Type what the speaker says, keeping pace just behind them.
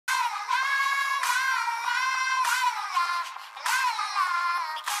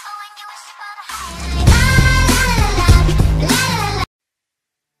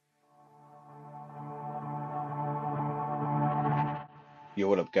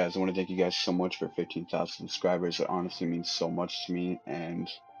up, guys? I want to thank you guys so much for 15,000 subscribers. It honestly means so much to me, and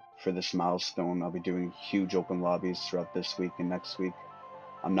for this milestone, I'll be doing huge open lobbies throughout this week and next week.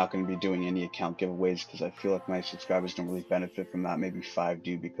 I'm not going to be doing any account giveaways because I feel like my subscribers don't really benefit from that. Maybe 5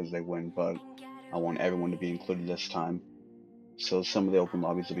 do because they win, but I want everyone to be included this time. So some of the open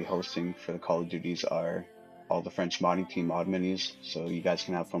lobbies I'll be hosting for the Call of Duties are all the French modding team mod minis, so you guys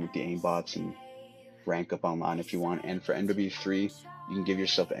can have fun with the aimbots and rank up online if you want. And for NW3, you can give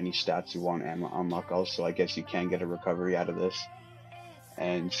yourself any stats you want and unlock also. I guess you can get a recovery out of this.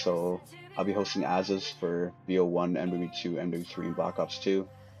 And so I'll be hosting ASAs for BO1, MW2, MW3, and Black Ops 2.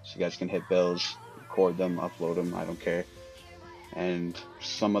 So you guys can hit bills, record them, upload them, I don't care. And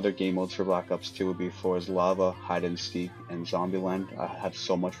some other game modes for Black Ops 2 would be Forza Lava, Hide and Seek, and Zombieland. I had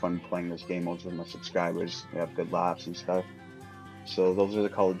so much fun playing those game modes with my subscribers. We have good laughs and stuff. So those are the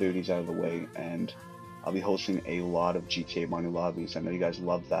Call of Duties out of the way, and I'll be hosting a lot of GTA Money lobbies. I know you guys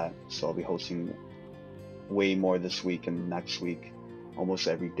love that, so I'll be hosting way more this week and next week, almost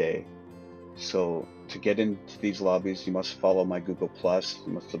every day. So to get into these lobbies, you must follow my Google+,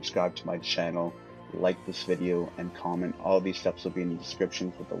 you must subscribe to my channel, like this video, and comment. All these steps will be in the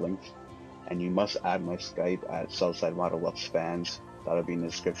description with the links. And you must add my Skype at SouthSideModderLovesFans. That'll be in the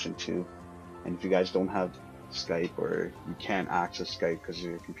description too. And if you guys don't have Skype, or you can't access Skype because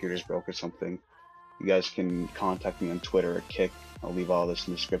your computer's broke or something, you guys can contact me on Twitter or Kick. I'll leave all this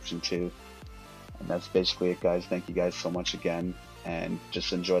in the description too. And that's basically it, guys. Thank you guys so much again, and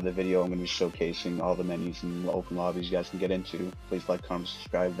just enjoy the video. I'm going to be showcasing all the menus and the open lobbies you guys can get into. Please like, comment,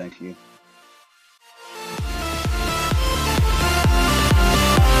 subscribe. Thank you.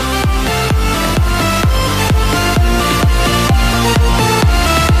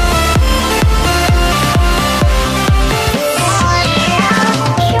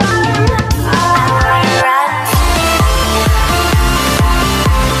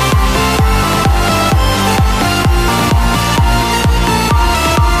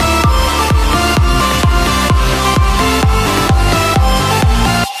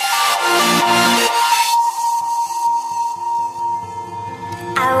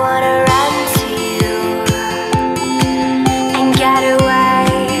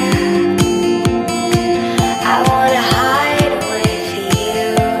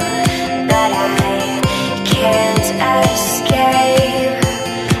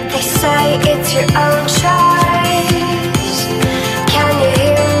 It's your own.